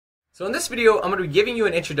So in this video, I'm going to be giving you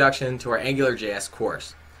an introduction to our AngularJS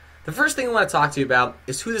course. The first thing I want to talk to you about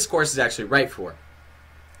is who this course is actually right for.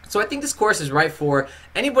 So I think this course is right for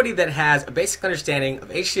anybody that has a basic understanding of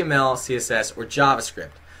HTML, CSS, or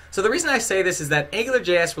JavaScript. So the reason I say this is that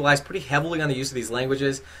AngularJS relies pretty heavily on the use of these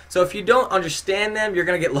languages, so if you don't understand them, you're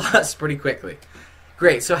going to get lost pretty quickly.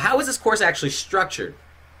 Great, so how is this course actually structured?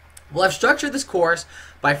 Well, I've structured this course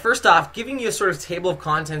by first off giving you a sort of table of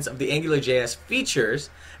contents of the AngularJS features,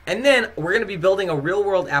 and then we're going to be building a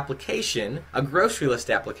real-world application, a grocery list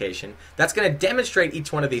application, that's going to demonstrate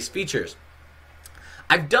each one of these features.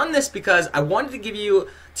 I've done this because I wanted to give you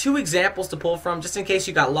two examples to pull from, just in case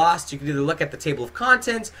you got lost. You can either look at the table of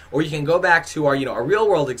contents, or you can go back to our, our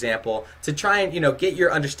real-world example to try and, get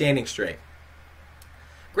your understanding straight.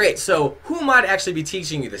 Great. So who might actually be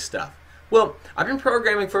teaching you this stuff? Well, I've been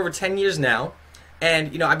programming for over 10 years now,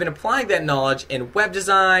 and I've been applying that knowledge in web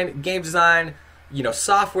design, game design,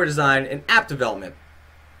 software design, and app development.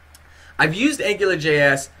 I've used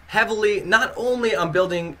AngularJS heavily, not only on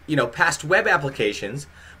building, past web applications,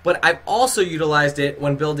 but I've also utilized it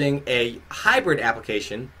when building a hybrid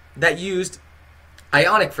application that used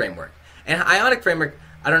Ionic framework. And Ionic framework,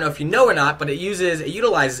 I don't know if you know or not, but it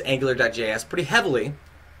utilizes angular.js pretty heavily.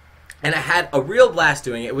 And I had a real blast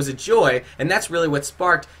doing it. It was a joy, and that's really what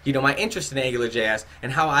sparked, my interest in AngularJS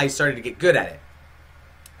and how I started to get good at it.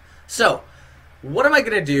 So, what am I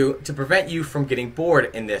going to do to prevent you from getting bored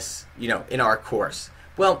in this, in our course?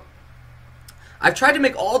 Well, I've tried to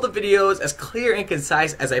make all the videos as clear and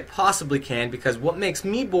concise as I possibly can, because what makes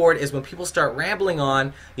me bored is when people start rambling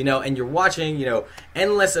on, and you're watching,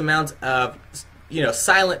 endless amounts of,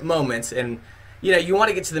 silent moments, and, you want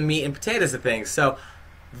to get to the meat and potatoes of things. So,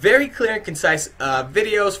 very clear and concise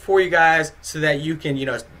videos for you guys so that you can,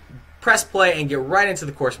 press play and get right into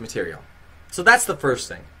the course material. So that's the first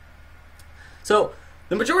thing. So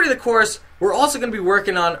the majority of the course, we're also going to be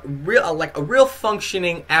working on a real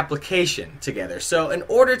functioning application together. So in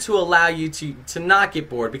order to allow you to not get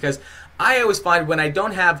bored, because I always find when I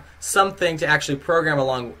don't have something to actually program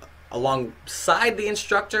alongside the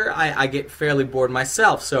instructor, I get fairly bored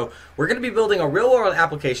myself. So we're going to be building a real-world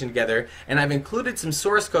application together, and I've included some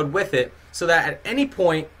source code with it so that at any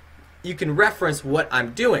point you can reference what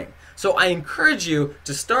I'm doing. So I encourage you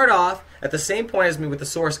to start off at the same point as me with the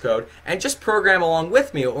source code and just program along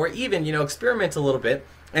with me, or even experiment a little bit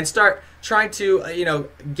and start trying to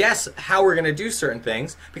guess how we're going to do certain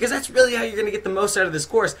things, because that's really how you're going to get the most out of this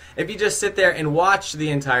course. If you just sit there and watch the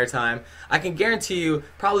entire time, I can guarantee you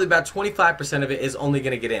probably about 25% of it is only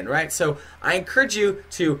going to get in, right? So I encourage you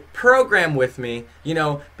to program with me,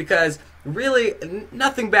 because really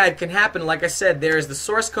nothing bad can happen. Like I said, there is the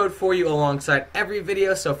source code for you alongside every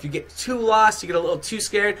video, so if you get too lost, you get a little too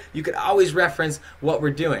scared, you can always reference what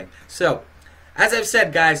we're doing. So as I've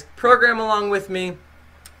said, guys, program along with me.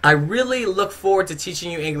 I really look forward to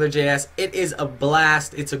teaching you AngularJS. It is a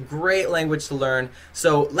blast. It's a great language to learn.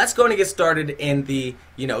 So let's go and get started in the,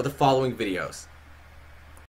 the following videos.